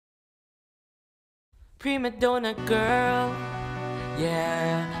Primadonna girl,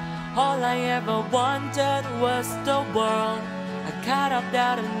 yeah. All I ever wanted was the world. I cut off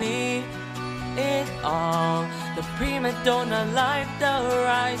that I need it all. The primadonna life, the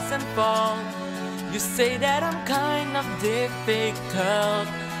rise and fall. You say that I'm kind of difficult,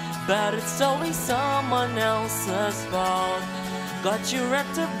 but it's always someone else's fault. Got you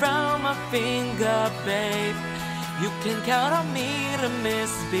wrapped around my finger, babe. You can count on me to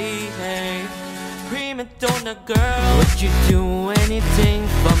misbehave. Primadonna girl, would you do anything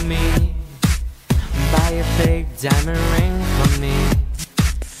for me? Buy a fake diamond ring for me?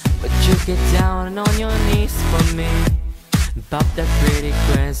 Would you get down on your knees for me? Pop that pretty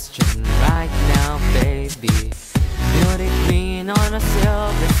question right now, baby. Beauty queen on a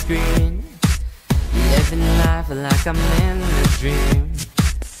silver screen, living life like I'm in a dream.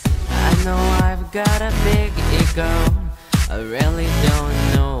 I know I've got a big ego, I really don't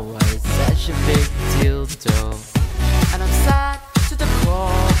know why it's such a big deal though. And I'm sad to the core.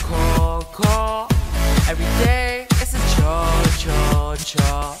 Every day it's a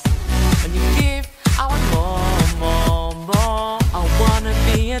chore. When you give, I want more. I wanna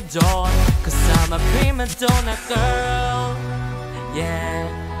be adored, cause I'm a primadonna girl,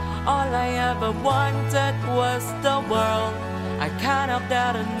 yeah. All I ever wanted was the world. I can't help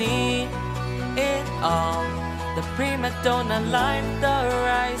that I need it all. The primadonna life, the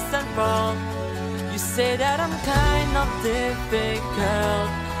rise and fall. You say that I'm kind of difficult,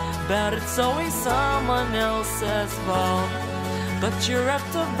 but it's always someone else's fault. But you're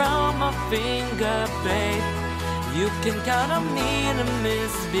wrapped around my finger, babe. You can count on me to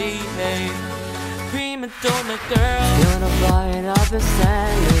misbehave. Primadonna girl, gonna light up a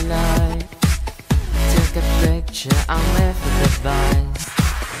cellulite. Take a picture, I'm living the vibes.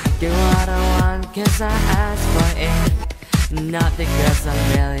 Get what I want, cause I asked for it, not because I'm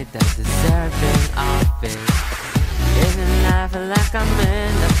really that deserving of it. Living life like I'm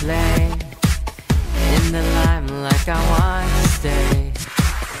in a play, in the limelight like I want to stay.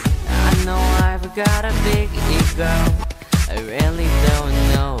 I know I've got a big ego, I really don't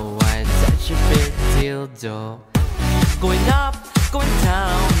know why it's such a big deal though. Going up, going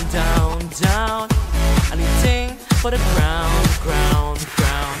down, anything for the crown.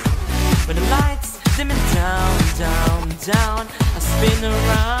 When the lights dimming down, I spin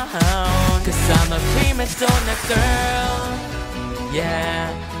around, cause I'm a primadonna girl, yeah.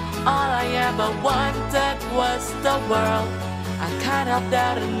 All I ever wanted was the world. I can't help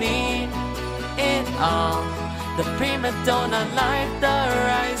that I need it all. The primadonna life, the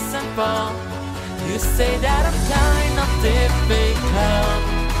rise and fall. You say that I'm kind of difficult,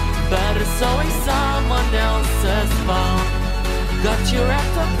 but it's always someone else's fault. Got you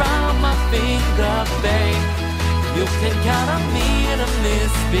wrapped around my finger, babe. You can count on me to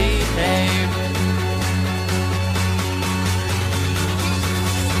misbehave.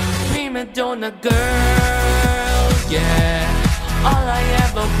 Primadonna girl, yeah. All I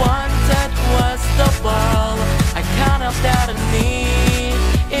ever wanted was the world. I can't help that I need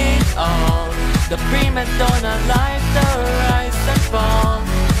it all. The primadonna life, the rise and fall.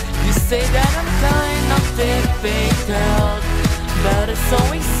 You say that I'm kind of difficult, but it's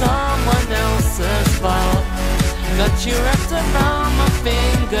always someone else's fault. Got you wrapped around my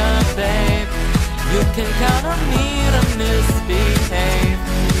finger, babe. You can count on me to misbehave.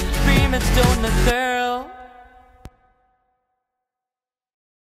 Primadonna girl.